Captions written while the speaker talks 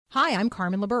Hi, I'm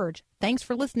Carmen LaBerge. Thanks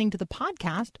for listening to the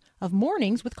podcast of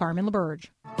Mornings with Carmen LaBerge.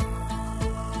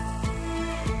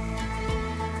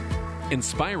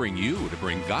 Inspiring you to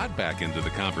bring God back into the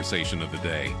conversation of the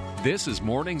day. This is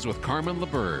Mornings with Carmen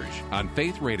LaBerge on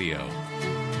Faith Radio.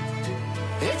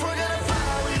 If we're gonna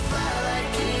fly, we fly like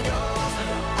eagles.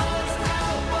 Arms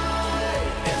out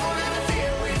wide. If we're gonna fear,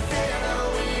 we fear no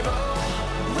evil.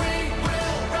 We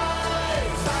will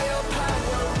rise. By your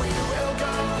power, we will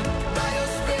go. By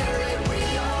your spirit, we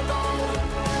are bold.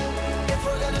 If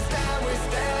we're gonna stand, we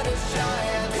stand as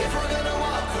giants. If we're gonna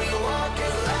walk, we walk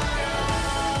as lions.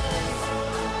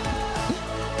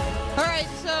 All right,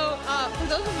 so for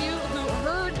those of you who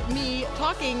heard me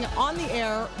talking on the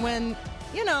air when,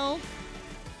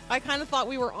 I kind of thought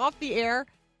we were off the air,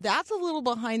 that's a little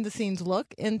behind-the-scenes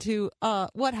look into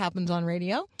what happens on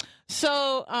radio.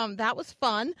 So that was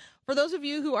fun. For those of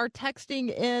you who are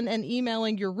texting in and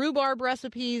emailing your rhubarb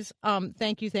recipes,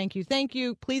 thank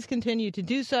you. Please continue to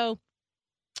do so.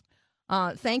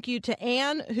 Thank you to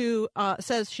Anne, who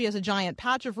says she has a giant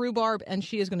patch of rhubarb, and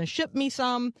she is going to ship me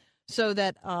some so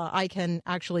that I can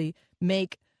actually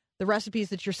make the recipes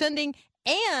that you're sending.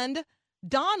 And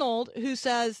Donald, who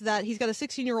says that he's got a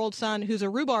 16-year-old son who's a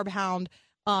rhubarb hound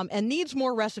and needs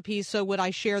more recipes, so would I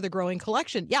share the growing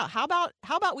collection? Yeah, how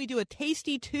about we do a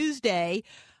Tasty Tuesday,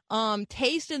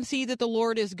 taste and see that the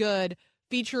Lord is good,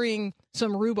 featuring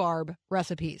some rhubarb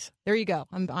recipes. There you go.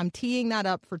 I'm teeing that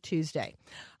up for Tuesday.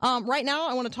 Right now,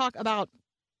 I want to talk about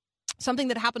something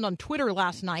that happened on Twitter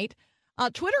last night.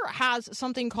 Twitter has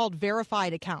something called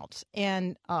verified accounts,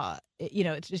 and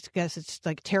it's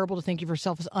like terrible to think of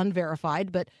yourself as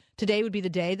unverified, but today would be the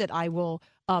day that I will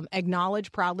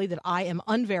acknowledge proudly that I am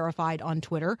unverified on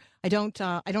Twitter. I don't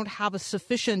have a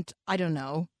sufficient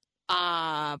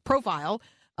profile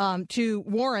to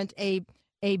warrant a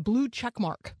blue check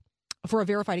mark for a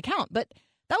verified account. But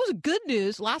that was good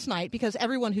news last night, because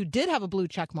everyone who did have a blue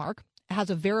check mark has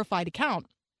a verified account.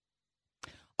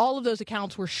 All of those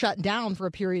accounts were shut down for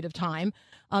a period of time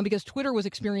because Twitter was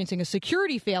experiencing a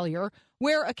security failure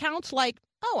where accounts like,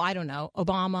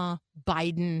 Obama,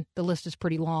 Biden, the list is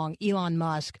pretty long, Elon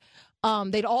Musk,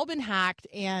 they'd all been hacked,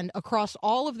 and across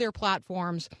all of their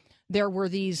platforms, there were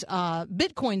these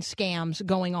Bitcoin scams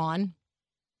going on.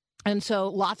 And so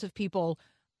lots of people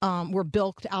were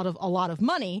bilked out of a lot of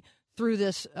money through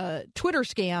this Twitter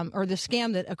scam, or the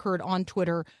scam that occurred on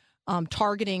Twitter,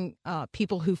 targeting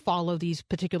people who follow these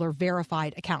particular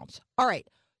verified accounts. All right.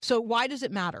 So why does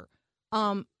it matter?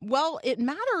 Well, it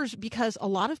matters because a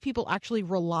lot of people actually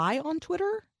rely on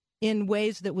Twitter in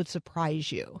ways that would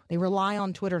surprise you. They rely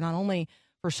on Twitter not only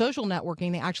for social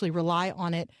networking, they actually rely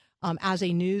on it as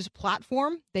a news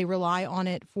platform. They rely on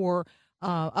it for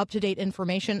up-to-date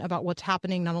information about what's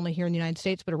happening not only here in the United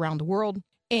States, but around the world.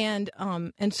 And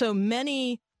so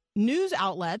many news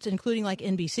outlets, including like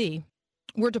NBC,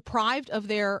 were deprived of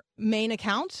their main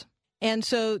accounts. And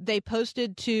so they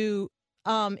posted to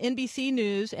NBC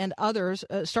News, and others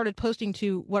started posting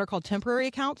to what are called temporary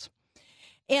accounts.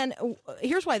 And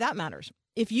here's why that matters.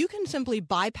 If you can simply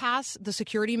bypass the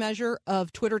security measure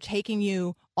of Twitter taking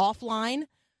you offline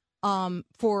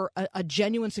for a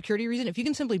genuine security reason, if you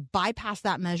can simply bypass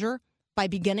that measure by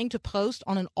beginning to post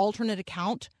on an alternate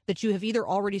account that you have either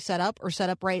already set up or set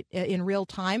up right in real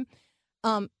time,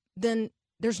 then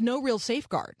there's no real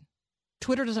safeguard.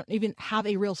 Twitter doesn't even have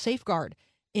a real safeguard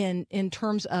in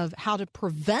terms of how to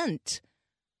prevent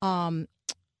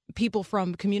people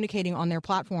from communicating on their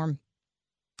platform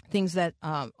things that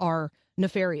are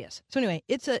nefarious. So anyway,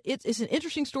 it's an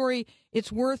interesting story.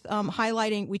 It's worth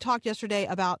highlighting. We talked yesterday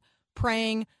about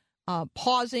praying,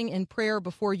 pausing in prayer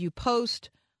before you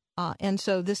post, and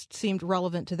so this seemed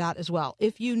relevant to that as well.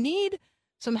 If you need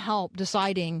some help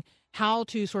deciding how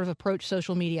to sort of approach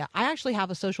social media, I actually have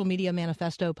a social media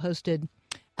manifesto posted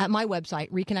at my website,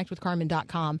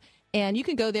 reconnectwithcarmen.com. And you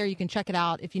can go there, you can check it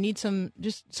out. If you need some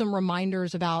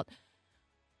reminders about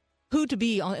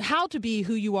how to be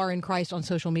who you are in Christ on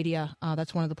social media,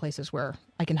 that's one of the places where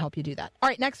I can help you do that. All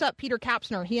right, next up, Peter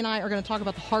Kapsner. He and I are going to talk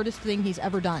about the hardest thing he's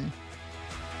ever done.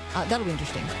 That'll be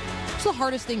interesting. What's the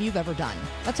hardest thing you've ever done?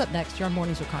 That's up next. You're on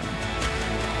Mornings with Carmen.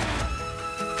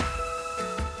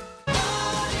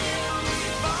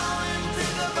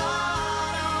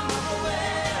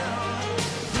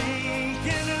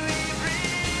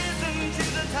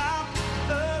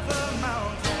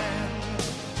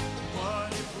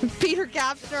 Peter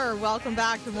Kapsner, welcome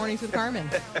back to Mornings with Carmen.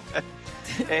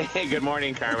 Hey, good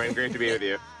morning, Carmen. Great to be with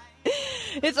you.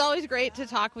 It's always great to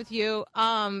talk with you.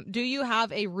 Do you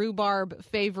have a rhubarb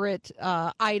favorite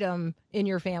item in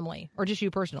your family, or just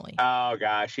you personally? Oh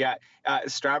gosh, yeah.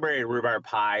 Strawberry rhubarb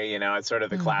pie, it's sort of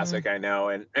the classic, I know,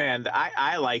 and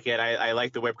I like it. I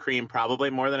like the whipped cream probably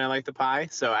more than I like the pie,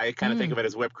 so I kind of think of it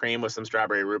as whipped cream with some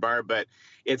strawberry rhubarb. But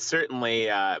it's certainly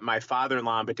my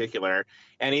father-in-law in particular.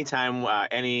 Anytime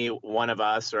any one of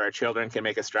us or our children can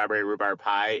make a strawberry rhubarb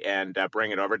pie and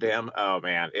bring it over to him, oh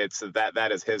man, it's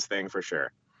that is his thing for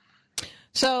sure.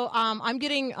 So I'm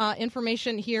getting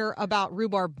information here about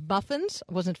rhubarb muffins.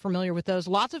 I wasn't familiar with those.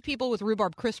 Lots of people with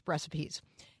rhubarb crisp recipes.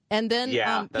 And then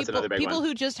that's another big people one.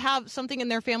 who just have something in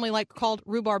their family like called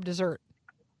rhubarb dessert.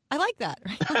 I like that.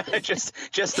 just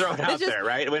throw it out there,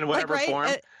 right? In whatever form.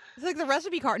 It's like the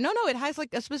recipe card. No, it has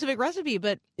like a specific recipe,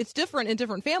 but it's different in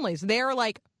different families. They're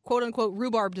like, quote unquote,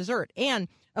 rhubarb dessert. And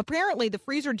apparently the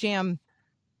freezer jam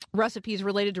recipes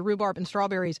related to rhubarb and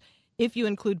strawberries, if you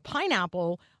include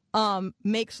pineapple,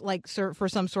 makes like for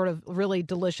some sort of really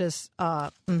delicious.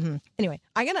 Anyway,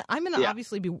 I'm gonna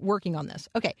obviously be working on this.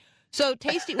 Okay, so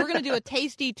tasty. We're gonna do a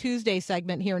Tasty Tuesday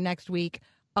segment here next week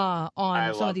on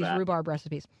some of these rhubarb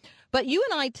recipes. But you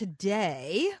and I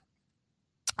today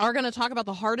are going to talk about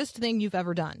the hardest thing you've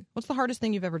ever done. What's the hardest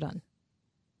thing you've ever done?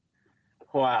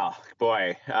 Wow,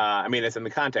 boy. I mean, it's in the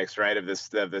context, right, of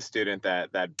the student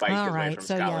that biked his way from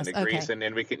Scotland to Greece,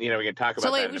 and we can talk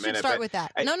about that in a minute. So we should start with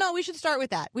that. No, we should start with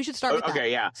that. We should start with that.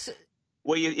 Okay, yeah.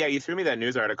 Well, you threw me that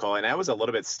news article, and I was a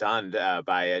little bit stunned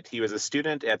by it. He was a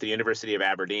student at the University of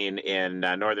Aberdeen in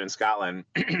northern Scotland,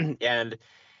 and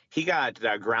he got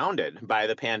grounded by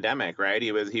the pandemic, right?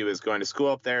 He was going to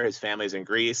school up there. His family's in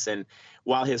Greece. And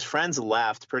while his friends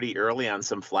left pretty early on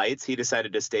some flights, he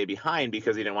decided to stay behind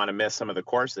because he didn't want to miss some of the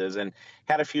courses, and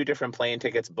had a few different plane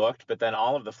tickets booked. But then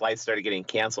all of the flights started getting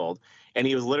canceled, and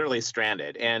he was literally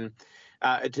stranded. And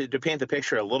to paint the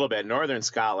picture a little bit, northern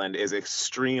Scotland is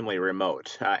extremely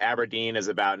remote. Aberdeen is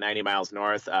about 90 miles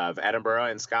north of Edinburgh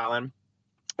in Scotland.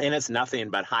 And it's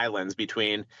nothing but highlands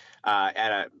between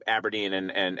Aberdeen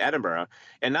and Edinburgh.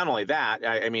 And not only that,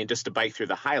 I mean, just to bike through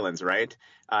the highlands, right,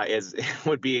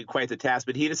 would be quite the task.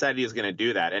 But he decided he was going to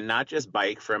do that, and not just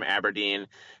bike from Aberdeen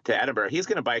to Edinburgh. He's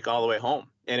going to bike all the way home.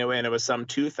 And it was some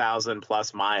 2,000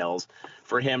 plus miles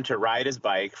for him to ride his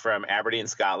bike from Aberdeen,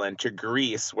 Scotland to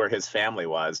Greece, where his family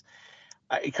was.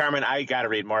 Carmen, I got to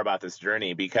read more about this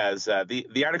journey because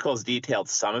the article has detailed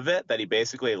some of it, that he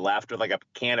basically left with like a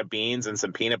can of beans and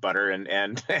some peanut butter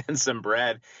and some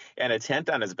bread and a tent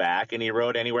on his back. And he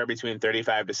rode anywhere between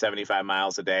 35 to 75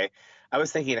 miles a day. I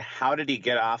was thinking, how did he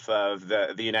get off of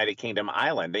the United Kingdom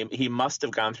island? He must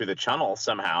have gone through the Channel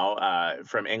somehow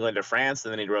from England to France,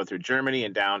 and then he rode through Germany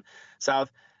and down south.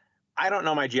 I don't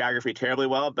know my geography terribly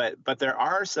well, but there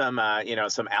are some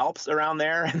some Alps around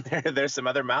there, and there's some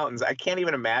other mountains. I can't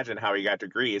even imagine how he got to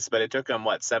Greece, but it took him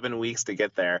 7 weeks to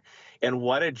get there, and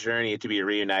what a journey to be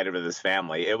reunited with his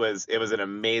family. It was an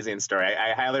amazing story.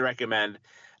 I highly recommend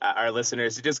our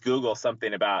listeners to just Google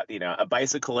something about a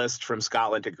bicyclist from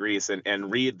Scotland to Greece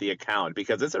and read the account,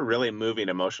 because it's a really moving,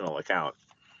 emotional account.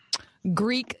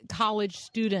 Greek college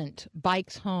student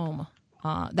bikes home.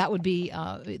 That would be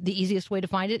the easiest way to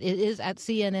find it. It is at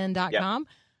CNN.com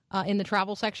in the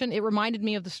travel section. It reminded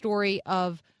me of the story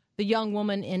of the young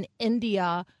woman in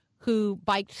India who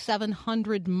biked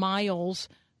 700 miles,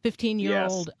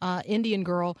 15-year-old Indian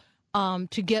girl,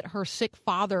 to get her sick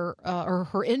father or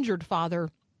her injured father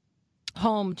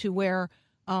home to where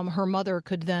her mother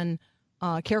could then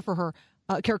care for her,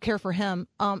 care for him.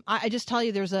 I just tell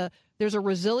you, there's a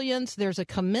resilience, there's a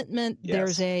commitment,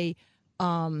 there's a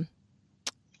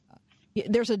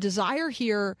desire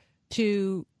here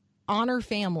to honor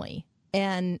family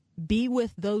and be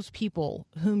with those people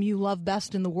whom you love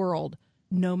best in the world,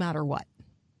 no matter what.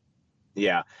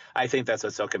 Yeah, I think that's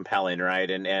what's so compelling, right?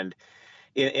 And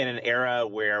in an era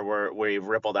where we've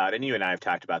rippled out, and you and I have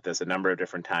talked about this a number of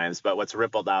different times, but what's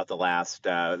rippled out the last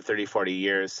 30, 40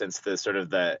 years since the sort of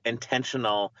the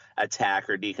intentional attack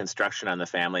or deconstruction on the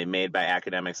family made by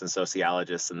academics and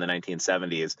sociologists in the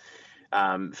 1970s,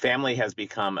 family has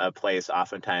become a place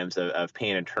oftentimes of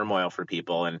pain and turmoil for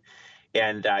people, and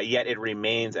yet it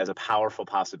remains as a powerful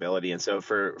possibility. And so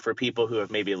for people who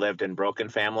have maybe lived in broken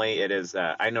family, it is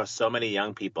I know so many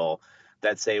young people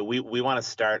that say we want to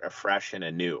start afresh and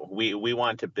anew. We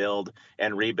want to build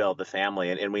and rebuild the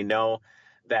family, and we know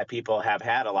that people have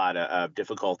had a lot of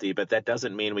difficulty, but that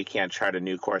doesn't mean we can't chart a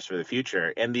new course for the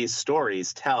future. And these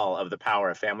stories tell of the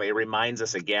power of family. It reminds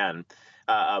us again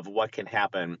of what can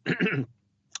happen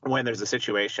when there's a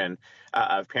situation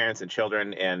of parents and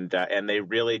children, and they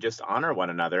really just honor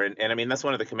one another. And I mean, that's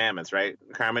one of the commandments, right,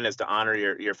 Carmen, is to honor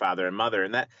your father and mother.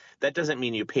 And that doesn't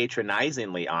mean you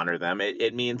patronizingly honor them.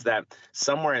 It means that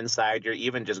somewhere inside you're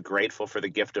even just grateful for the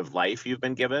gift of life you've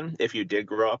been given if you did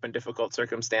grow up in difficult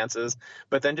circumstances.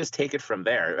 But then just take it from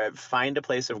there. Find a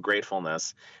place of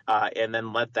gratefulness, and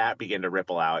then let that begin to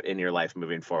ripple out in your life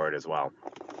moving forward as well.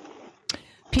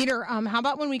 Peter, how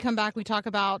about when we come back, we talk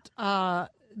about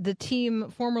the team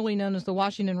formerly known as the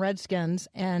Washington Redskins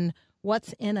and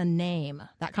what's in a name?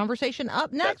 That conversation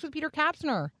up next with Peter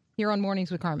Kapsner here on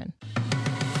Mornings with Carmen.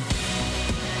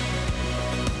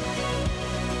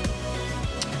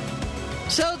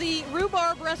 So the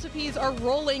rhubarb recipes are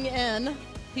rolling in.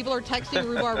 People are texting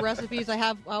rhubarb recipes. I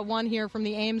have one here from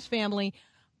the Ames family.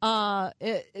 So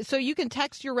you can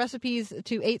text your recipes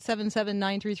to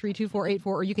 877-933-2484,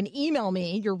 or you can email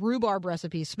me your rhubarb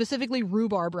recipes, specifically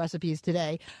rhubarb recipes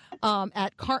today,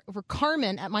 for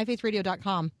Carmen at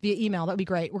myfaithradio.com via email. That would be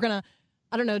great. We're going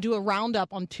to, do a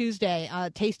roundup on Tuesday,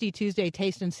 Tasty Tuesday,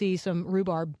 taste and see some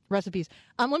rhubarb recipes.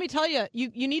 Let me tell you,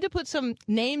 you need to put some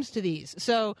names to these.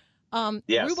 So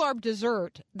Yes. Rhubarb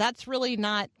dessert, that's really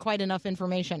not quite enough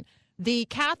information. The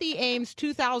Kathy Ames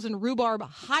 2000 Rhubarb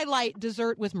Highlight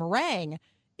Dessert with Meringue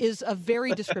is a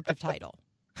very descriptive title.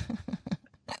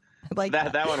 I like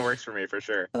that. That one works for me for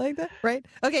sure. I like that, right?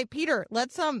 Okay, Peter,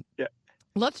 let's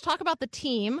talk about the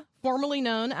team formerly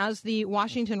known as the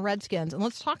Washington Redskins, and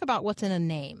let's talk about what's in a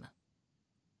name.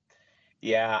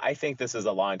 Yeah, I think this is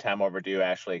a long time overdue,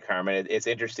 actually, Carmen. It's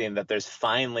interesting that there's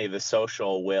finally the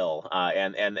social will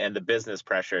and the business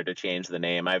pressure to change the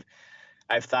name.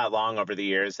 I've thought long over the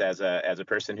years as a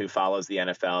person who follows the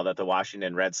NFL that the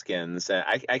Washington Redskins,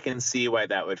 I can see why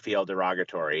that would feel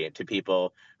derogatory to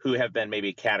people who have been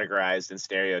maybe categorized and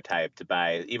stereotyped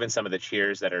by even some of the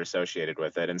cheers that are associated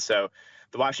with it. And so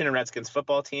the Washington Redskins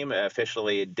football team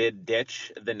officially did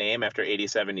ditch the name after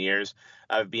 87 years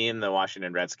of being the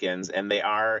Washington Redskins, and they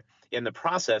are in the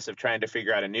process of trying to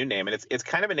figure out a new name. And it's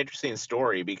kind of an interesting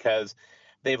story because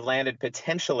they've landed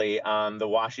potentially on the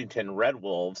Washington Red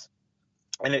Wolves.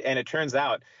 And it turns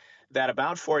out that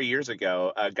about 4 years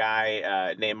ago, a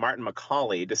guy named Martin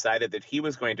McCauley decided that he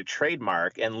was going to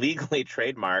trademark and legally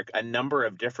trademark a number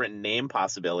of different name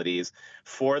possibilities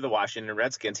for the Washington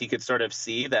Redskins. He could sort of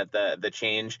see that the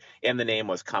change in the name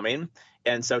was coming.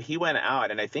 And so he went out,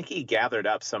 and I think he gathered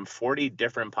up some 40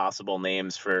 different possible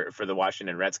names for the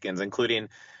Washington Redskins, including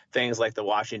things like the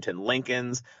Washington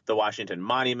Lincolns, the Washington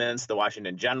Monuments, the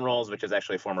Washington Generals, which is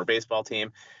actually a former baseball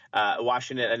team,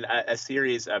 Washington, a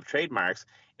series of trademarks.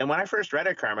 And when I first read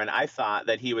it, Carmen, I thought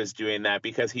that he was doing that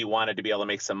because he wanted to be able to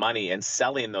make some money and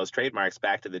selling those trademarks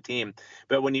back to the team.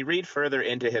 But when you read further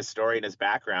into his story and his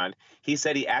background, he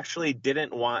said he actually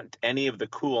didn't want any of the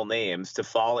cool names to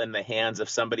fall in the hands of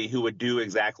somebody who would do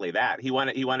exactly that. He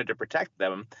wanted to protect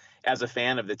them as a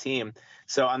fan of the team.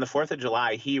 So on the 4th of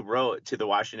July, he wrote to the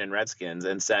Washington Redskins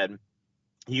and said,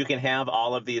 you can have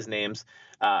all of these names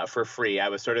for free. I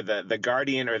was sort of the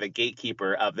guardian or the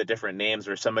gatekeeper of the different names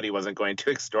where somebody wasn't going to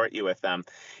extort you with them.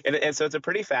 And so it's a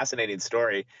pretty fascinating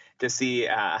story to see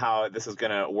how this is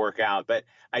going to work out. But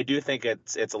I do think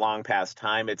it's long past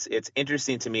time. It's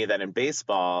interesting to me that in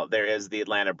baseball, there is the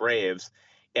Atlanta Braves,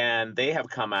 and they have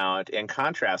come out in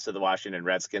contrast to the Washington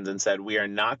Redskins and said, we are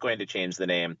not going to change the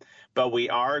name, but we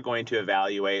are going to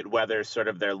evaluate whether sort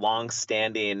of their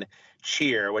long-standing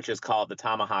cheer, which is called the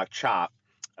Tomahawk Chop,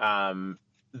 and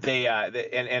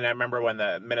I remember when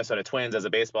the Minnesota Twins, as a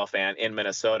baseball fan in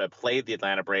Minnesota, played the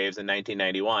Atlanta Braves in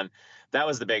 1991. That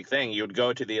was the big thing. You would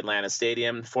go to the Atlanta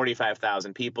Stadium,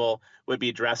 45,000 people would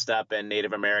be dressed up in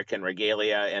Native American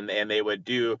regalia, and they would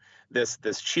do this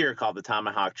cheer called the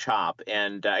Tomahawk Chop.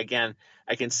 And again,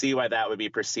 I can see why that would be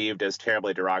perceived as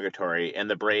terribly derogatory, and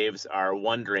the Braves are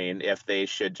wondering if they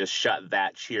should just shut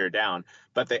that cheer down.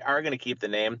 But they are going to keep the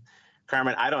name.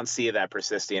 Carmen, I don't see that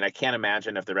persisting. I can't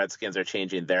imagine if the Redskins are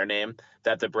changing their name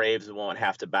that the Braves won't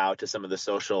have to bow to some of the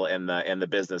social and the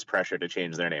business pressure to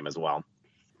change their name as well.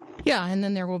 Yeah, and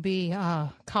then there will be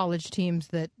college teams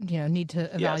that need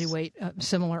to evaluate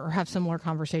similar or have similar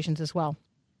conversations as well.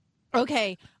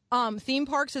 Okay, theme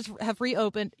parks have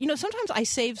reopened. Sometimes I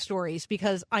save stories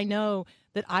because I know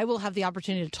that I will have the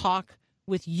opportunity to talk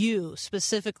with you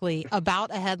specifically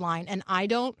about a headline, and I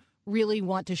don't really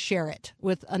want to share it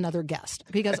with another guest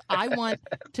because I want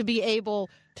to be able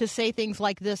to say things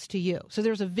like this to you. So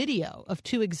there's a video of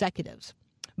two executives,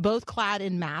 both clad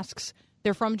in masks.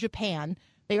 They're from Japan.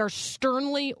 They are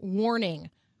sternly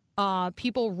warning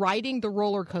people riding the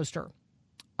roller coaster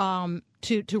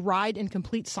to ride in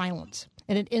complete silence.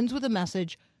 And it ends with a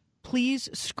message, please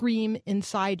scream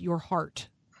inside your heart.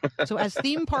 So as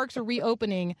theme parks are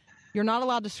reopening, you're not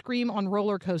allowed to scream on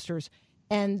roller coasters.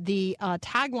 And the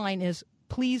tagline is,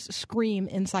 please scream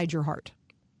inside your heart.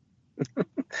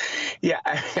 Yeah,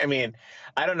 I mean,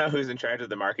 I don't know who's in charge of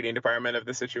the marketing department of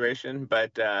the situation,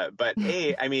 but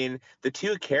I mean, the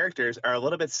two characters are a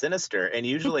little bit sinister, and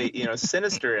usually,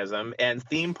 sinisterism and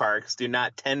theme parks do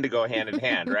not tend to go hand in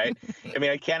hand, right? I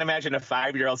mean, I can't imagine a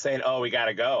 5-year-old saying, "Oh, we got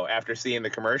to go," after seeing the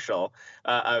commercial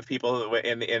of people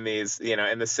in these,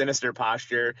 in the sinister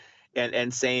posture.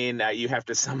 And saying you have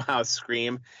to somehow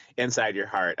scream inside your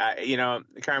heart.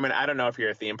 Carmen, I don't know if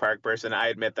you're a theme park person. I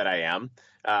admit that I am.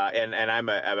 And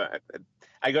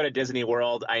I go to Disney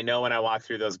World. I know when I walk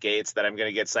through those gates that I'm going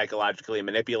to get psychologically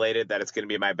manipulated, that it's going to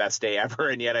be my best day ever.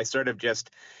 And yet I sort of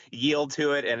just yield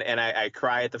to it. And I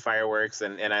cry at the fireworks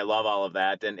and I love all of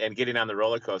that. And getting on the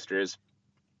roller coasters,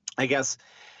 I guess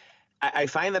I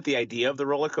find that the idea of the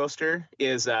roller coaster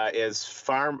is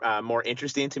far more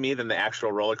interesting to me than the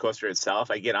actual roller coaster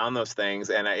itself. I get on those things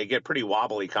and I get pretty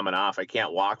wobbly coming off. I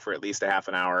can't walk for at least a half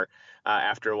an hour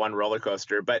after one roller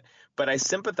coaster. But I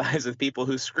sympathize with people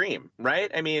who scream, right?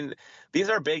 I mean, these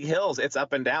are big hills. It's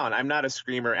up and down. I'm not a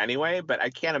screamer anyway, but I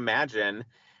can't imagine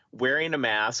wearing a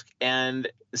mask and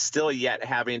still yet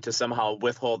having to somehow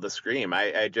withhold the scream.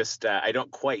 I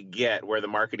don't quite get where the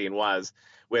marketing was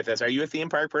with this. Are you a theme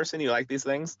park person? You like these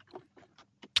things?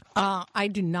 I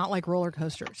do not like roller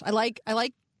coasters.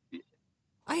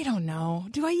 I don't know.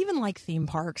 Do I even like theme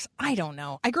parks? I don't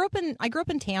know. I grew up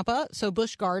in Tampa, so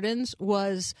Busch Gardens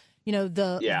was,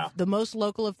 the most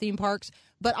local of theme parks.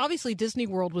 But obviously Disney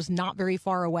World was not very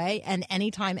far away, and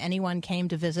anytime anyone came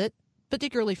to visit,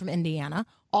 particularly from Indiana,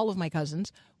 all of my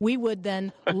cousins, we would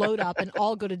then load up and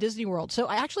all go to Disney World. So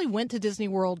I actually went to Disney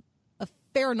World a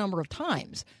fair number of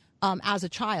times as a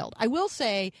child. I will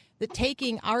say that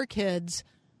taking our kids,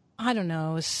 I don't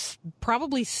know,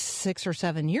 probably 6 or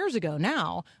 7 years ago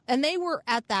now, and they were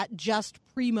at that just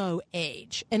primo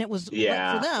age, and it was for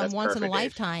them once in a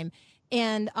lifetime.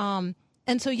 And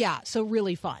so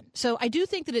really fun. So I do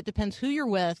think that it depends who you're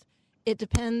with. It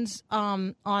depends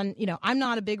on, I'm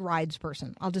not a big rides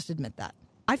person. I'll just admit that.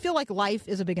 I feel like life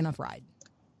is a big enough ride.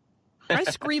 I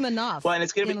scream enough and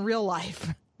it's gonna in real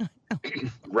life.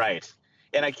 Right.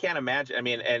 And I can't imagine. I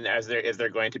mean, and is there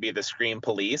going to be the scream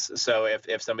police? So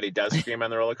if somebody does scream on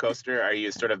the roller coaster, are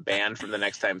you sort of banned from the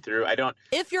next time through? I don't.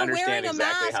 If you're understand wearing a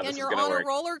exactly mask and you're on a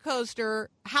roller coaster,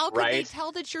 how can they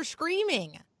tell that you're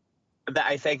screaming?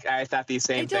 I thought these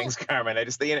same things, Carmen. I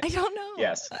don't know.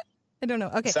 Yes. I don't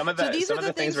know. Okay. Some of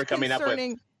the things we're coming up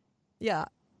with. Yeah.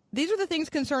 These are the things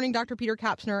concerning Dr. Peter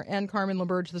Kapsner and Carmen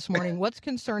LaBerge this morning. What's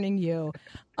concerning you?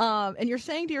 And you're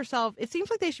saying to yourself, it seems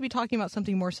like they should be talking about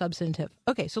something more substantive.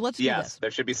 Okay, so let's do this. Yes,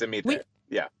 there should be some meat there.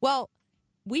 Yeah. Well,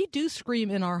 we do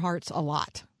scream in our hearts a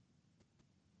lot.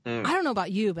 I don't know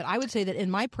about you, but I would say that in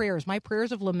my prayers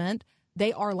of lament,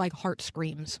 they are like heart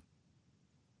screams.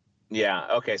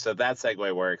 Yeah, okay, so that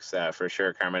segue works for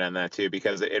sure, Carmen, on that too,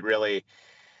 because it really,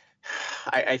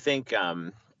 I think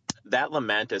that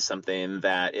lament is something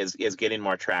that is getting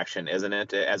more traction, isn't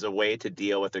it, as a way to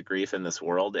deal with the grief in this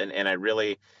world. And I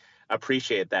really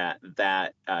appreciate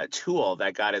that tool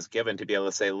that God has given to be able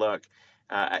to say, look,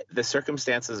 the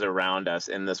circumstances around us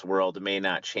in this world may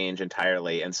not change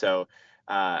entirely. And so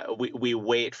we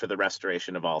wait for the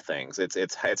restoration of all things.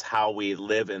 It's how we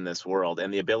live in this world,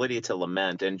 and the ability to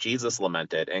lament. And Jesus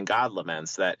lamented, and God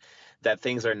laments that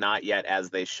things are not yet as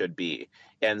they should be.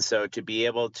 And so to be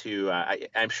able to,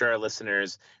 I'm sure our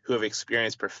listeners who have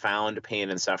experienced profound pain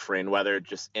and suffering, whether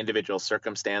just individual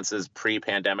circumstances,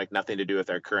 pre-pandemic, nothing to do with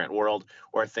our current world,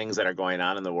 or things that are going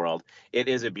on in the world, it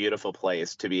is a beautiful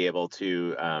place to be able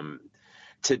to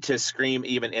scream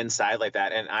even inside like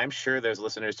that. And I'm sure there's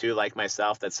listeners too, like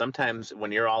myself, that sometimes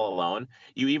when you're all alone,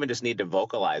 you even just need to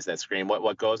vocalize that scream.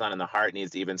 What goes on in the heart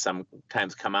needs to even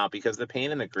sometimes come out, because the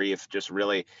pain and the grief just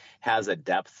really has a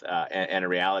depth and a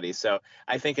reality. So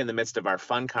I think in the midst of our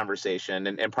fun conversation,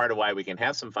 and part of why we can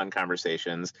have some fun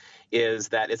conversations is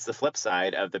that it's the flip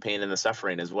side of the pain and the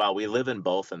suffering as well. We live in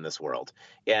both in this world,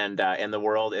 and the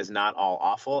world is not all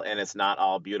awful, and it's not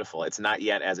all beautiful. It's not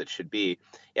yet as it should be.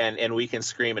 And we can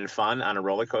scream in fun on a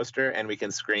roller coaster, and we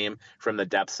can scream from the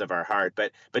depths of our heart.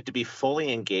 But to be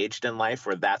fully engaged in life,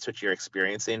 where that's what you're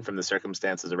experiencing from the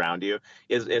circumstances around you,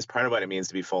 is part of what it means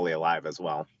to be fully alive as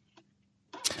well.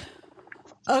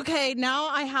 Okay, now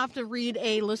I have to read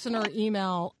a listener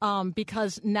email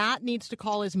because Nat needs to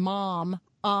call his mom.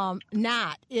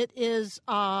 Nat, it's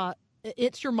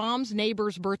your mom's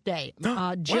neighbor's birthday.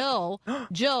 Jill,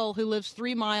 who lives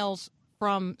 3 miles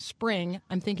from Spring.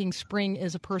 I'm thinking Spring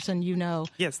is a person you know.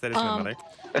 Yes, that is my mother.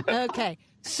 Okay.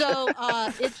 So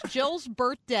it's Jill's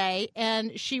birthday,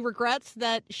 and she regrets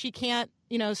that she can't,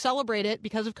 celebrate it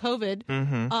because of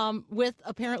COVID with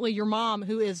apparently your mom,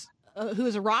 who is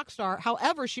a rock star.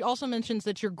 However, she also mentions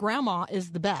that your grandma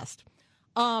is the best.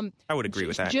 I would agree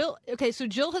with that.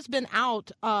 Jill has been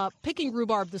out picking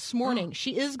rhubarb this morning.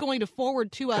 She is going to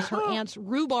forward to us her aunt's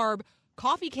rhubarb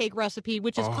coffee cake recipe,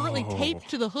 which is currently taped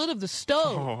to the hood of the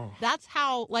stove. That's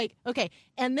how,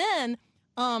 and then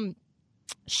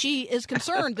she is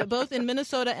concerned that both in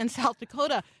Minnesota and South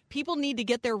Dakota, people need to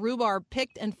get their rhubarb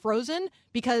picked and frozen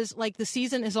because, the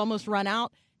season is almost run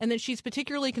out. And then she's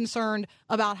particularly concerned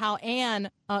about how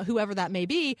Anne, whoever that may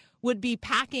be, would be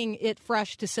packing it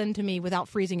fresh to send to me without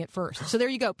freezing it first. So there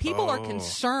you go. People are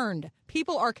concerned.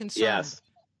 People are concerned.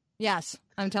 Yes,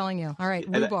 I'm telling you. All right,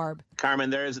 rhubarb. Carmen,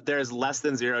 there's less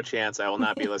than zero chance I will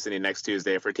not be listening next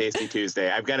Tuesday for Tasty Tuesday.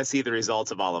 I've got to see the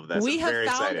results of all of this. We have very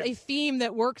found excited. a theme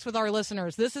that works with our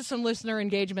listeners. This is some listener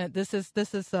engagement. This is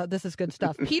good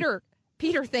stuff. Peter,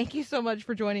 thank you so much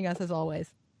for joining us as always.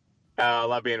 I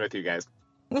love being with you guys.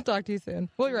 We'll talk to you soon.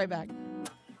 We'll be right back.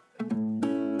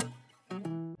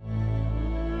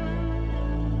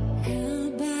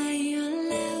 Held by your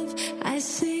love, I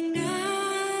sing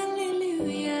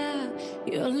hallelujah.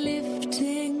 You're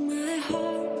lifting my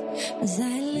heart as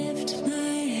I lift my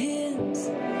hands.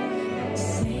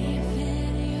 Safe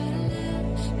in your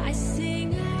love, I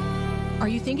sing hallelujah. Are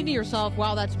you thinking to yourself,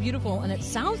 wow, that's beautiful, and it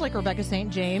sounds like Rebecca St.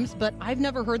 James, but I've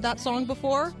never heard that song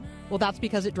before? Well, that's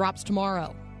because it drops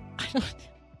tomorrow.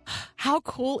 How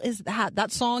cool is that?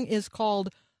 That song is called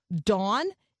Dawn.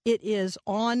 It is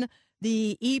on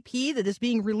the EP that is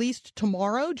being released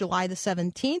tomorrow, July the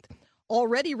 17th.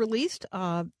 Already released,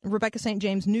 Rebecca St.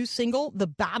 James' new single, The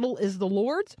Battle is the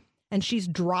Lord's, and she's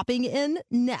dropping in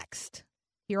next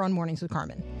here on Mornings with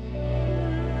Carmen.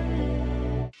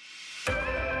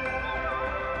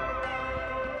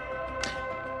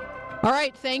 All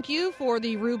right, thank you for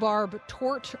the rhubarb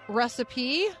torte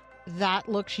recipe. That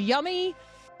looks yummy.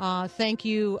 Thank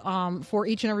you for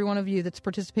each and every one of you that's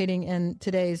participating in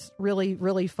today's really,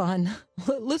 really fun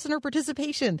listener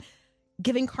participation,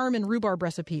 giving Carmen rhubarb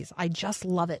recipes. I just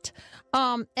love it.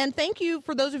 And thank you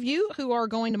for those of you who are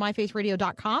going to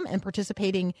myfaithradio.com and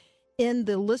participating in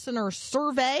the listener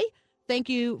survey. Thank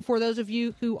you for those of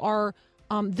you who are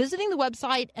visiting the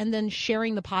website and then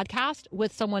sharing the podcast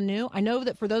with someone new. I know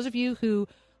that for those of you who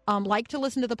like to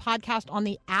listen to the podcast on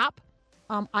the app,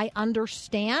 I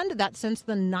understand that since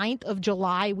the 9th of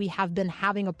July, we have been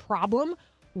having a problem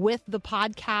with the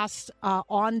podcast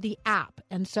on the app.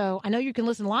 And so I know you can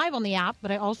listen live on the app,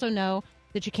 but I also know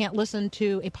that you can't listen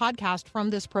to a podcast from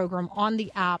this program on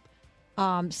the app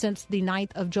since the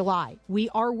 9th of July. We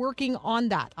are working on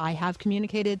that. I have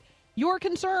communicated your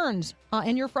concerns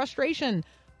and your frustration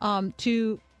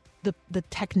to the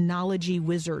technology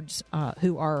wizards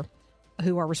who are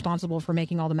responsible for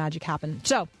making all the magic happen.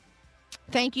 So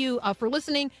thank you for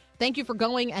listening. Thank you for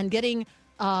going and getting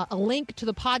a link to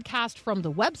the podcast from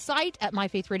the website at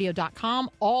myfaithradio.com.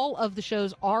 All of the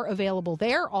shows are available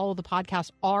there. All of the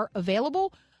podcasts are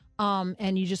available.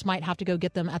 And you just might have to go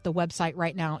get them at the website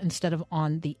right now instead of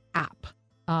on the app.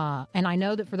 And I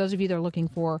know that for those of you that are looking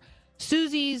for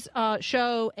Susie's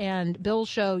show and Bill's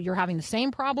show, you're having the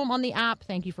same problem on the app.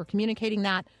 Thank you for communicating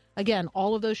that. Again,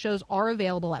 all of those shows are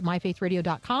available at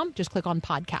myfaithradio.com. Just click on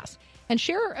podcast and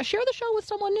share the show with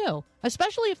someone new,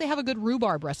 especially if they have a good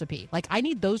rhubarb recipe. I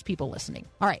need those people listening.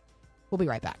 All right, we'll be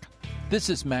right back. This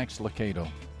is Max Lucado.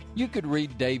 You could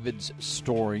read David's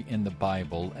story in the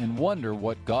Bible and wonder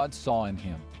what God saw in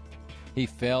him. He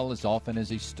fell as often as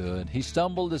he stood. He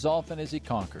stumbled as often as he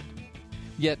conquered.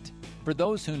 Yet, for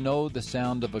those who know the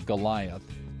sound of a Goliath,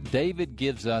 David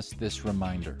gives us this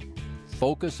reminder.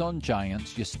 Focus on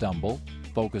giants, you stumble.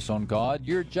 Focus on God,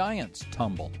 your giants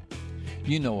tumble.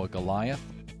 You know a Goliath.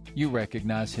 You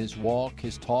recognize his walk,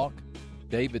 his talk.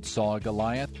 David saw a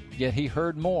Goliath, yet he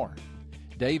heard more.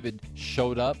 David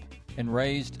showed up and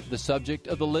raised the subject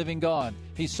of the living God.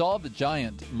 He saw the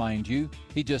giant, mind you.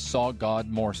 He just saw God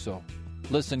more so.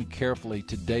 Listen carefully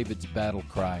to David's battle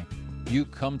cry. You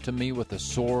come to me with a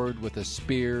sword, with a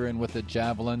spear, and with a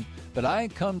javelin, but I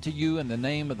come to you in the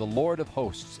name of the Lord of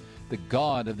hosts, the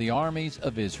God of the armies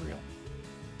of Israel.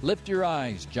 Lift your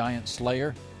eyes, giant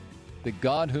slayer. The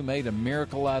God who made a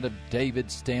miracle out of David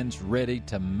stands ready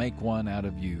to make one out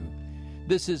of you.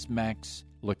 This is Max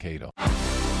Lucado.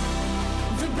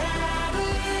 The battle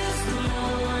is the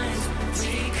Lord's.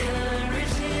 Take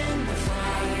courage in the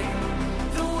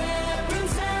fight. The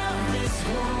weapons of this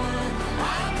war.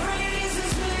 Our praise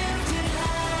is lifted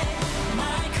high.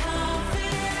 My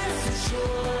confidence is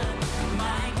sure.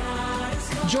 My God is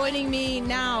Joining me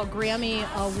now, Grammy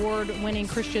Award-winning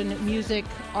Christian music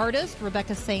artist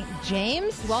Rebecca St.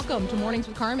 James. Welcome to Mornings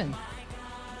with Carmen.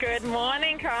 Good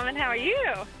morning, Carmen. How are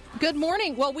you? Good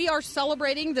morning. Well, we are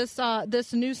celebrating this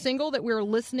new single that we're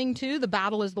listening to, "The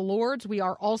Battle is the Lord's." We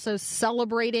are also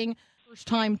celebrating First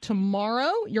Time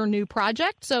Tomorrow, your new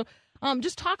project. So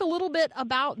just talk a little bit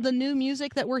about the new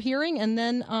music that we're hearing, and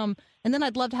then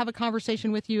I'd love to have a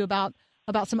conversation with you about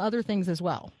some other things as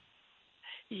well.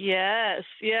 Yes.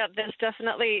 Yeah, there's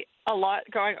definitely a lot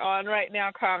going on right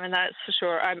now, Carmen, that's for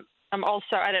sure. I'm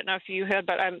also, I don't know if you heard,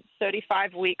 but I'm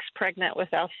 35 weeks pregnant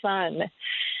with our son.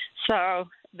 So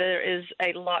there is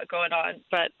a lot going on.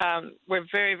 But we're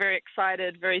very, very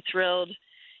excited, very thrilled.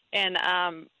 And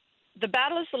 "The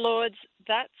Battle is the Lord's,"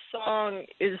 that song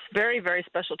is very, very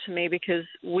special to me because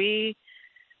we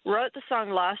wrote the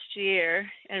song last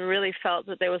year and really felt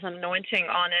that there was an anointing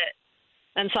on it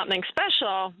and something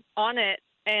special on it.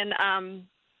 And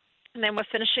then we're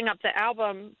finishing up the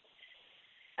album,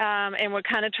 and we're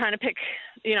kind of trying to pick,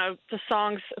 the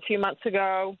songs a few months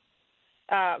ago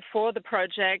for the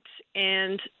project,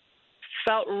 and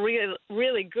felt really,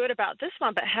 really good about this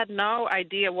one, but had no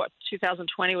idea what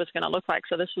 2020 was going to look like.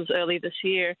 So this was early this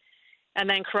year. And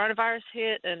then coronavirus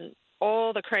hit and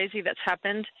all the crazy that's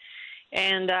happened.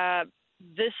 And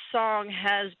this song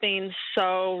has been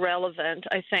so relevant,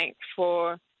 I think,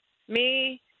 for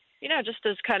me, just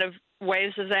as kind of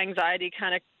waves of anxiety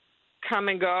kind of come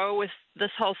and go with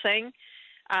this whole thing,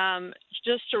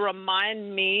 just to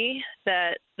remind me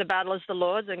that the battle is the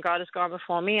Lord's and God has gone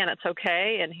before me and it's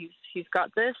okay and He's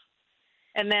got this.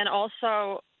 And then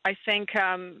also, I think,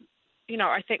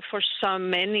 I think for so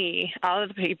many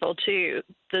other people too,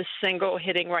 this single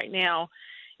hitting right now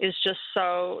is just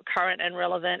so current and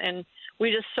relevant. And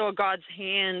we just saw God's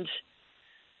hand,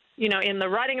 in the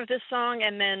writing of this song,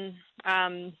 and then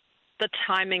the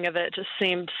timing of it just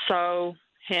seemed so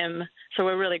Him. So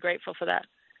we're really grateful for that.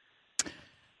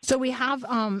 So we have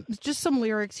just some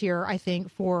lyrics here, I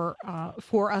think, for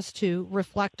us to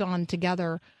reflect on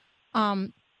together.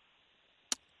 When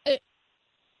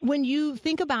you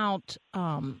think about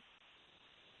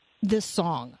this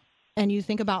song, and you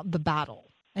think about the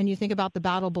battle, and you think about the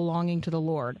battle belonging to the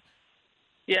Lord,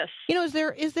 yes, is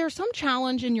there some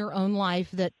challenge in your own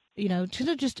life that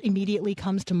just immediately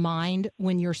comes to mind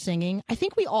when you're singing? I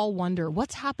think we all wonder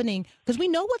what's happening, because we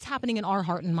know what's happening in our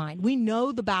heart and mind. We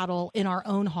know the battle in our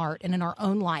own heart and in our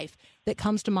own life that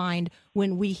comes to mind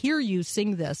when we hear you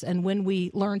sing this and when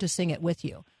we learn to sing it with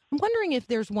you. I'm wondering if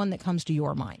there's one that comes to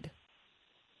your mind.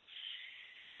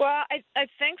 Well, I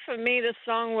think for me, this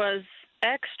song was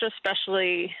extra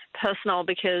specially personal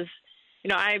because,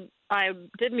 I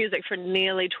did music for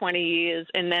nearly 20 years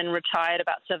and then retired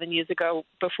about 7 years ago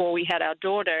before we had our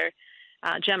daughter,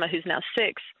 Gemma, who's now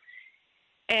 6.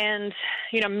 And,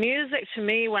 music to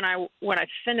me when I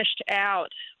finished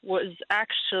out was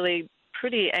actually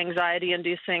pretty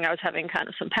anxiety-inducing. I was having kind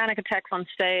of some panic attacks on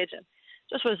stage and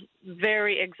just was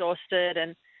very exhausted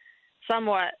and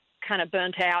somewhat kind of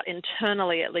burnt out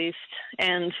internally, at least.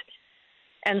 And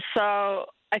so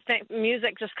I think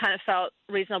music just kind of felt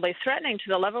reasonably threatening to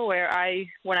the level where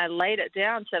when I laid it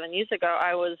down 7 years ago,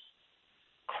 I was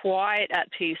quite at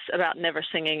peace about never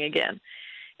singing again.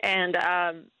 And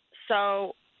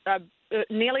so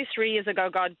nearly 3 years ago,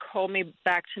 God called me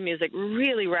back to music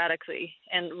really radically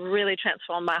and really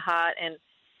transformed my heart and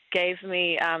gave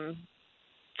me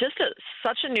just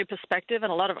such a new perspective,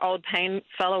 and a lot of old pain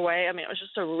fell away. I mean, it was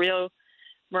just a real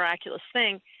miraculous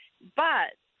thing.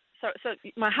 But so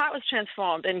my heart was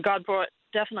transformed, and God brought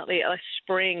definitely a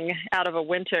spring out of a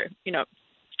winter,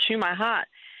 to my heart.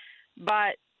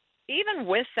 But even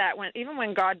with that, even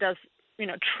when God does,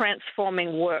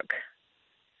 transforming work,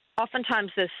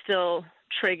 oftentimes there's still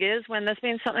triggers when there's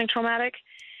been something traumatic.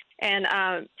 And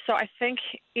so I think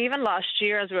even last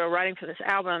year as we were writing for this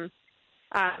album,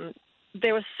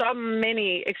 there were so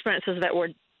many experiences that were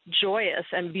joyous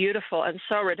and beautiful and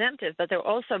so redemptive, but there were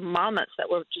also moments that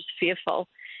were just fearful.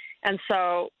 And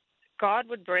so God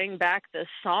would bring back this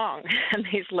song and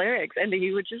these lyrics, and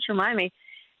He would just remind me,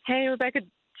 hey, Rebecca,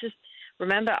 just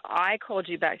remember I called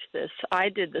you back to this. I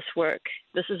did this work.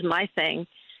 This is my thing,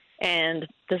 and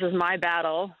this is my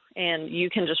battle, and you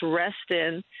can just rest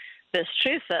in this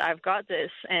truth that I've got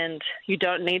this, and you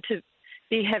don't need to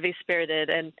be heavy-spirited,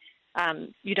 and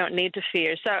you don't need to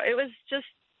fear. So it was just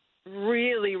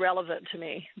really relevant to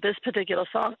me, this particular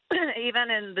song,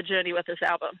 even in the journey with this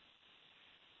album.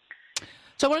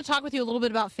 So I want to talk with you a little bit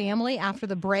about family after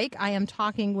the break. I am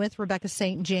talking with Rebecca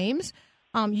St. James.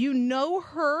 You know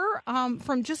her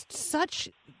from just such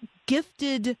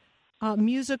gifted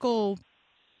musical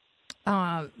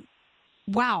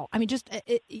wow. I mean,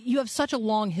 you have such a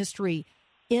long history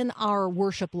in our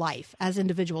worship life as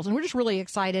individuals. And we're just really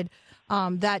excited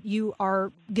that you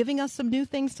are giving us some new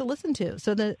things to listen to.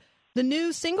 So the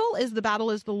new single is The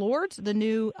Battle is the Lord's. The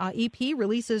new EP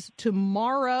releases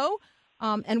tomorrow.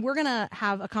 And we're going to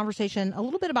have a conversation a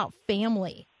little bit about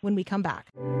family when we come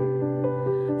back.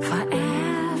 For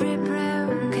every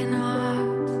broken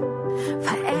heart,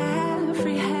 for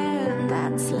every hand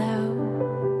that's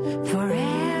low, for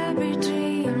every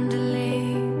dream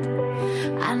delayed,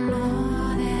 I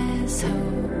know there's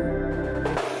hope.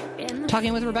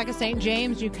 Talking with Rebecca St.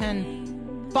 James. You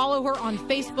can follow her on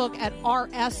Facebook at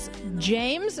RS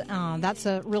James. That's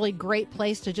a really great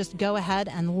place to just go ahead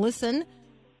and listen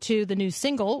to the new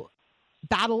single,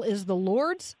 Battle is the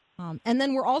Lord's. And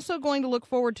then we're also going to look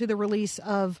forward to the release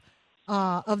of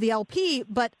the LP,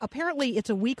 but apparently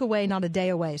it's a week away, not a day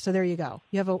away. So there you go.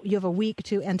 You have a week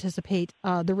to anticipate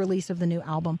the release of the new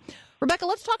album. Rebecca,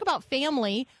 let's talk about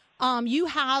family. You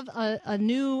have a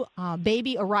new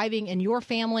baby arriving in your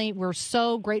family. We're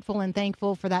so grateful and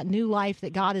thankful for that new life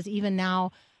that God is even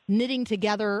now knitting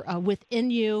together within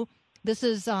you. This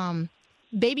is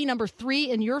baby number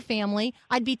 3 in your family.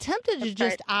 I'd be tempted to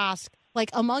just ask, like,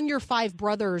 among your 5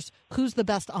 brothers, who's the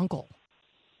best uncle?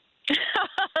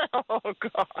 Oh,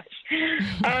 gosh.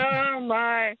 Oh,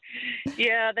 my.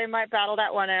 Yeah, they might battle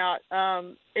that one out.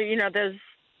 There's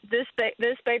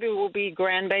this baby will be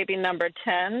grandbaby number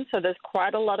 10, so there's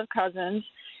quite a lot of cousins.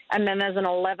 And then there's an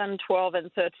 11, 12,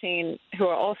 and 13 who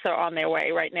are also on their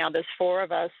way right now. There's 4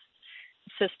 of us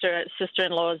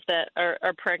sister-in-laws that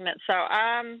are pregnant. So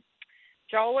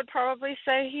Joel would probably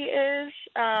say he is.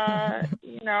 A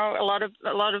lot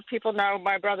of people know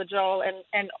my brother Joel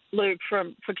and Luke for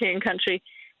King Country,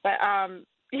 but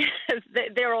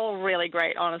they're all really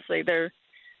great. Honestly, they're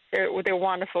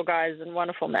wonderful guys and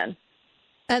wonderful men.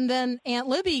 And then Aunt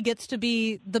Libby gets to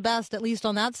be the best, at least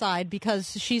on that side,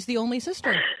 because she's the only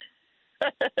sister.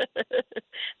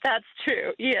 That's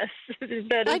true. Yes,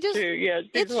 that is true. Yes,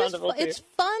 she's wonderful. It's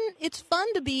fun. It's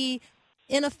fun to be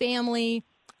in a family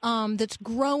that's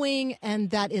growing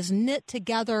and that is knit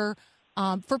together.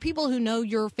 For people who know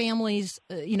your family's,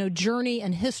 journey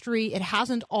and history, it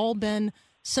hasn't all been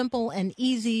simple and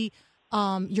easy.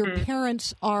 Your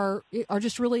parents are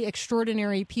just really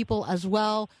extraordinary people as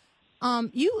well.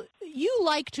 You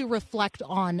like to reflect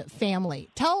on family.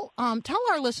 Tell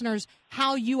our listeners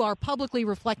how you are publicly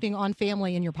reflecting on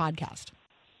family in your podcast.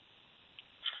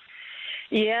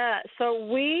 Yeah, so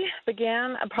we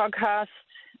began a podcast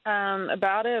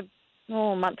about a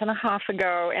month and a half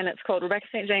ago, and it's called Rebecca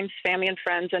St. James Family and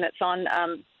Friends, and it's on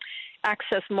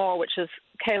Access More, which is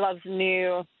K-Love's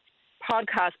new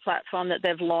podcast platform that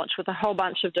they've launched with a whole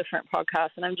bunch of different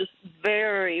podcasts, and I'm just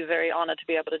very, very honored to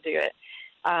be able to do it.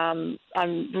 I'm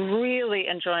really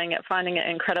enjoying it, finding it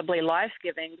incredibly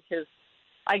life-giving because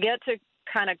I get to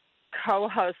kind of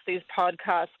co-host these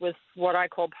podcasts with what I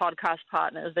call podcast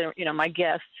partners. They're, my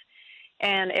guests.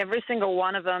 And every single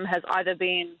one of them has either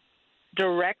been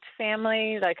direct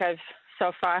family, like I've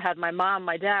so far had my mom,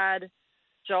 my dad,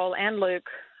 Joel, and Luke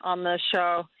on the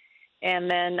show, and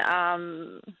then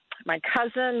my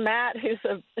cousin Matt,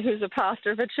 who's a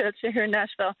pastor of a church here in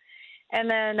Nashville, and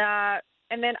then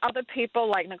other people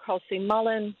like Nicole C.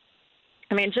 Mullen.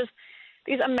 I mean, just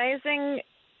these amazing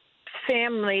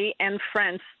family and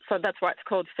friends. So that's why it's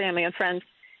called Family and Friends.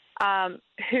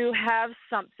 Who have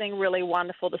something really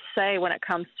wonderful to say when it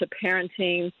comes to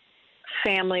parenting,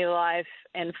 family life,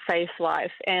 and faith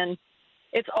life. And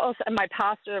it's also my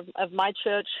pastor of my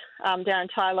church, Darren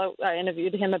Tyler. I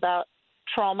interviewed him about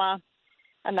trauma,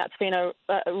 and that's been a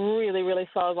really, really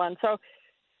solid one. So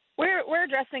we're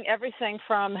addressing everything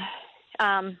from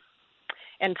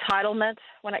entitlement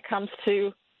when it comes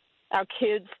to our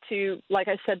kids to, like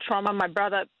I said, trauma. My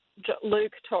brother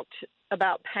Luke talked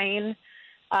about pain.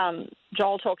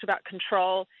 Joel talked about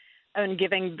control and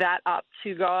giving that up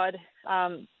to God.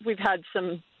 We've had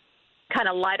some kind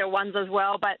of lighter ones as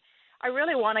well, but I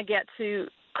really want to get to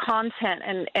content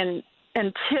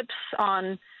and tips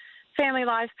on family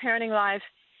life, parenting life,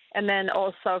 and then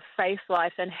also faith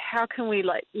life and how can we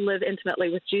live intimately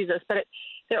with Jesus. But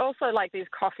they're also like these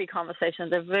coffee conversations.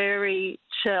 They're very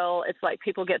chill. It's like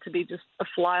people get to be just a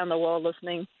fly on the wall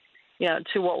listening,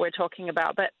 to what we're talking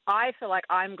about. But I feel like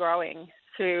I'm growing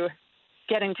to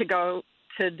getting to go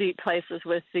to deep places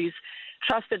with these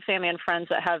trusted family and friends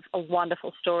that have a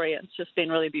wonderful story. It's just been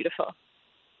really beautiful.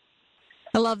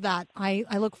 I love that. I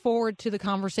look forward to the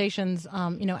conversations,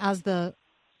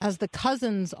 as the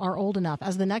cousins are old enough,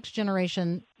 as the next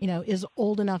generation, is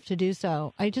old enough to do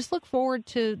so. I just look forward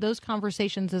to those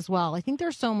conversations as well. I think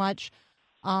there's so much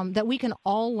that we can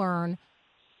all learn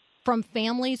from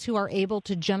families who are able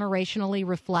to generationally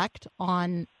reflect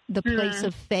on the place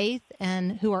of faith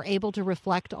and who are able to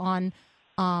reflect on,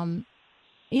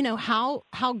 how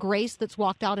grace that's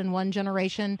walked out in one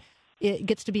generation, it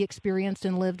gets to be experienced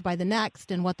and lived by the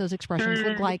next, and what those expressions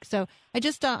look like. So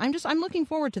I'm looking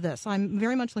forward to this. I'm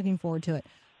very much looking forward to it.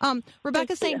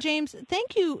 Rebecca St. James,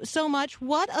 thank you so much.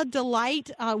 What a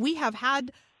delight. We have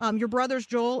had your brothers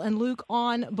Joel and Luke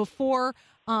on before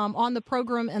on the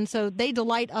program, and so they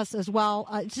delight us as well.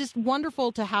 It's just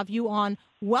wonderful to have you on.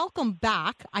 Welcome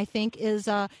back, I think, is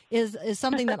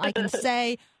something that I can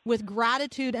say with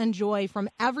gratitude and joy from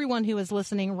everyone who is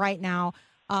listening right now.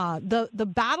 The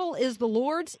Battle is the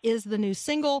Lord's is the new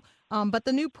single, but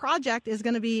the new project is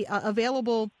going to be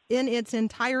available in its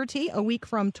entirety a week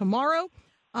from tomorrow.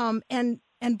 And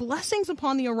blessings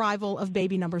upon the arrival of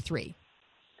baby number 3.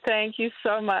 Thank you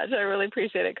so much. I really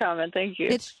appreciate it, Carmen. Thank you.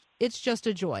 It's just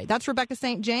a joy. That's Rebecca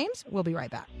St. James. We'll be right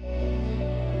back.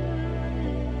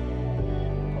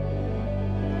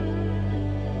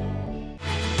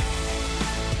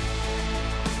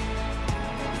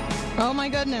 Oh my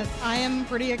goodness, I am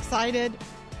pretty excited.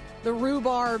 The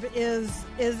rhubarb is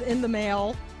in the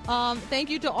mail. Thank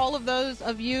you to all of those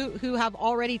of you who have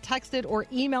already texted or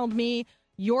emailed me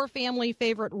your family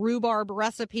favorite rhubarb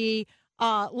recipe.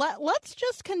 Let's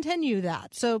just continue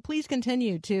that. So please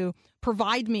continue to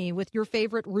provide me with your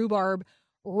favorite rhubarb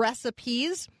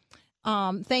recipes.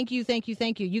 Thank you.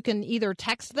 You can either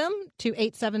text them to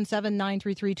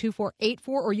 877-933-2484,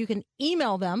 or you can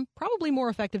email them, probably more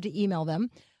effective to email them,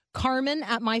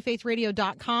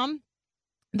 Carmen@myfaithradio.com.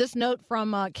 This note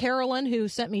from Carolyn, who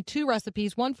sent me 2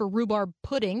 recipes, one for rhubarb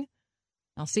pudding.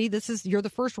 Now, see, you're the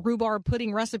first rhubarb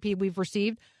pudding recipe we've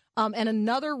received, and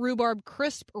another rhubarb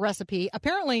crisp recipe.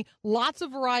 Apparently, lots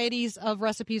of varieties of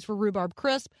recipes for rhubarb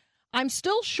crisp. I'm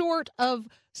still short of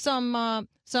some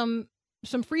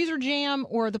freezer jam,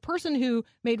 or the person who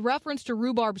made reference to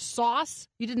rhubarb sauce.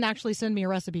 You didn't actually send me a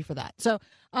recipe for that. So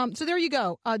there you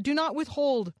go. Do not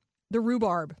withhold the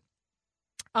rhubarb.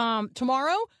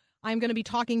 Tomorrow, I'm going to be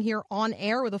talking here on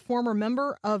air with a former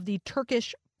member of the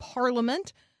Turkish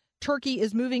parliament. Turkey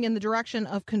is moving in the direction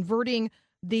of converting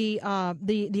the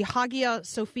Hagia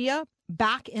Sophia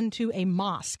back into a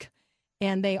mosque,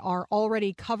 and they are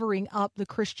already covering up the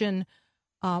Christian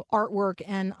artwork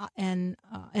and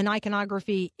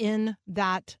iconography in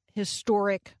that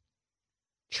historic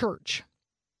church.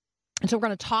 And so we're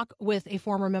going to talk with a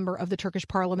former member of the Turkish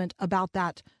parliament about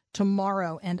that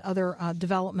tomorrow and other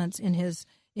developments in his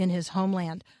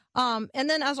homeland. And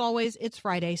then, as always, it's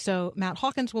Friday, so Matt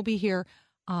Hawkins will be here,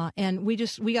 and we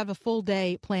have a full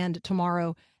day planned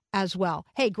tomorrow as well.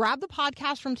 Hey, grab the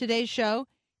podcast from today's show,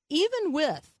 even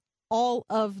with all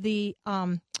of the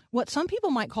what some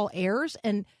people might call errors,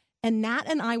 and Nat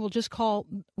and I will just call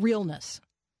realness.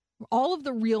 All of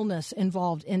the realness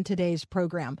involved in today's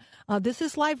program. This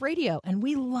is live radio, and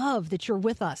we love that you're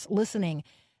with us listening.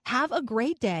 Have a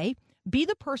great day. Be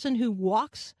the person who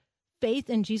walks faith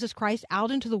in Jesus Christ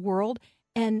out into the world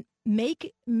and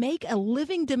make a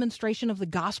living demonstration of the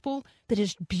gospel that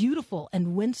is beautiful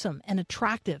and winsome and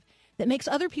attractive, that makes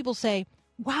other people say,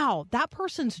 wow, that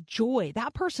person's joy,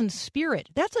 that person's spirit,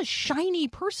 that's a shiny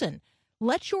person.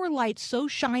 Let your light so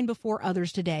shine before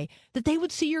others today that they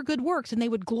would see your good works and they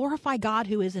would glorify God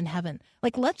who is in heaven.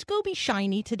 Like, let's go be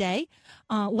shiny today.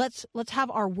 Let's have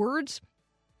our words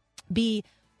be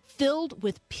filled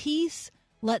with peace.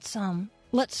 Let's sow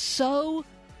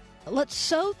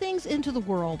things into the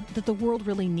world that the world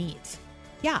really needs.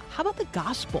 Yeah, how about the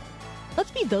gospel?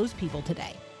 Let's be those people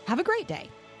today. Have a great day,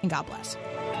 and God bless.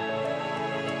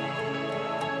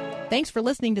 Thanks for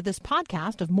listening to this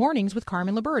podcast of Mornings with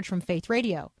Carmen LaBerge from Faith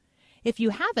Radio. If you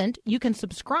haven't, you can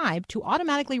subscribe to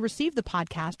automatically receive the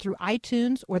podcast through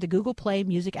iTunes or the Google Play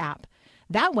Music app.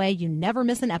 That way, you never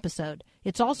miss an episode.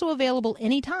 It's also available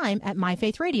anytime at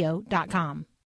myfaithradio.com.